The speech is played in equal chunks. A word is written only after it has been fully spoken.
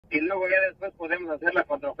Y luego ya después podemos hacer la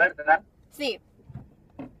contraoferta, ¿verdad? Sí.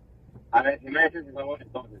 A ver, si me haces el favor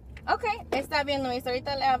entonces. Ok, está bien, Luis.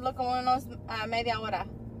 Ahorita le hablo como unos media hora.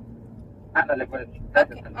 Ándale, pues.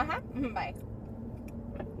 Gracias. Okay. Ajá, bye.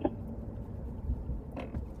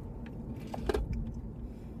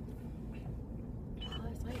 Oh,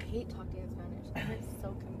 that's why I hate talking in Spanish. I get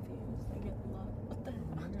so confused. I get lost. What the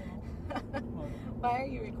hell? Why are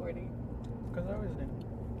you recording? Because I always do.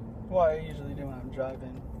 Well, I usually do when I'm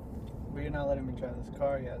driving. But you're not letting me drive this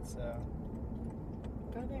car yet, so...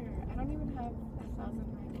 Brother, I don't even have 1,000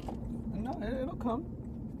 miles. No, it'll come.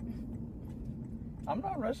 I'm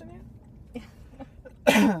not rushing you.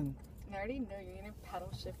 I already know you're gonna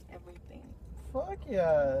pedal shift everything. Fuck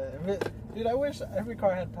yeah. Dude, I wish every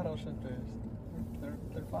car had pedal shifters.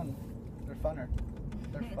 They're fun. They're funner.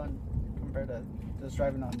 They're fun compared to just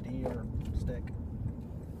driving on D or stick.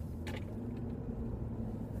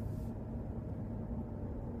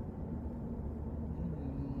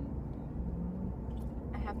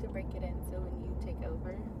 I have to break it in so when you take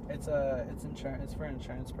over. It's insurance. It's for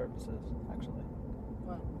insurance purposes, actually.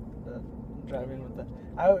 What? The driving with the.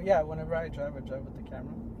 Whenever I drive with the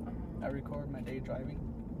camera. I record my day driving.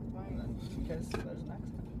 Why? And then in case there's an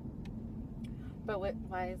accident. But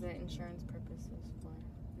why is it insurance purposes for?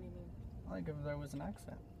 What do you mean? Like if there was an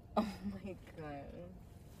accident. Oh my god.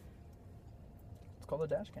 It's called a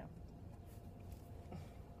dash cam.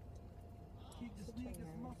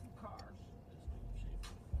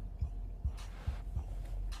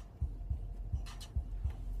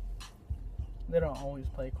 They don't always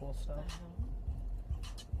play cool stuff.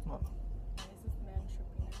 What? Why is this man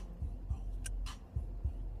tripping out?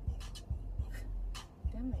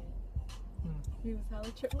 Damn it. He was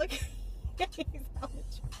hella tripping. Look, he's hella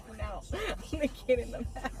tripping out. The kid in the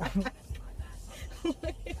back.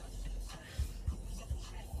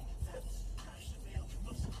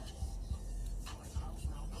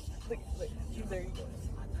 Look, there he goes.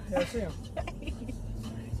 Yeah, I see him.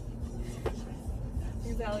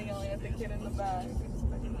 He's hella yelling at the kid in the back.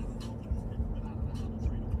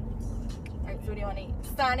 Alright, so what do you want to eat?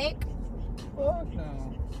 Sonic? Fuck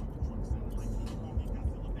no.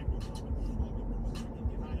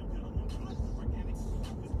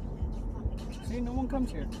 See, no one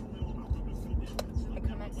comes here. I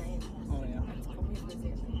come at night. Oh, yeah. It's always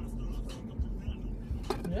busy.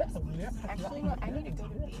 Yeah. Actually, no, I need to go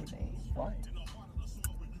to eBay. Why?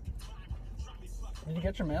 Did you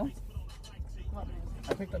get your mail? What man?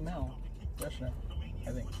 I picked up mail yesterday, I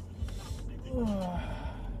think.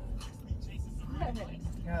 What?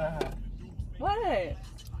 Yeah. What?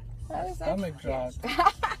 How is that? Stomach drop.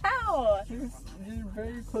 How? You're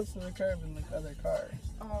very close to the curb in the other car.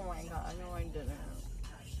 Oh my god, no I didn't.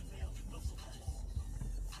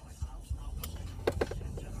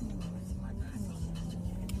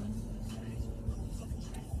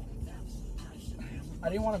 I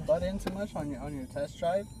didn't want to butt in too much on your test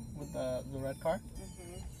drive with the red car.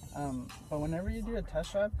 But whenever you do a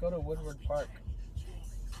test drive, go to Woodward Park.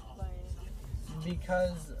 Why?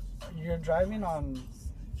 Because you're driving on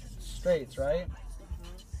straights, right?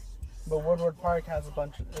 But Woodward Park has a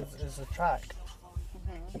bunch is a track.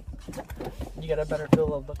 You get a better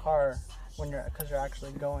feel of the car because you're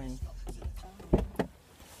actually going.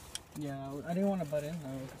 Yeah, I didn't want to butt in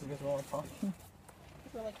though because it gets a lot of talking.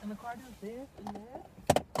 So like, and the car does this and that.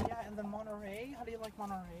 Yeah, and then Monterey. How do you like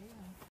Monterey?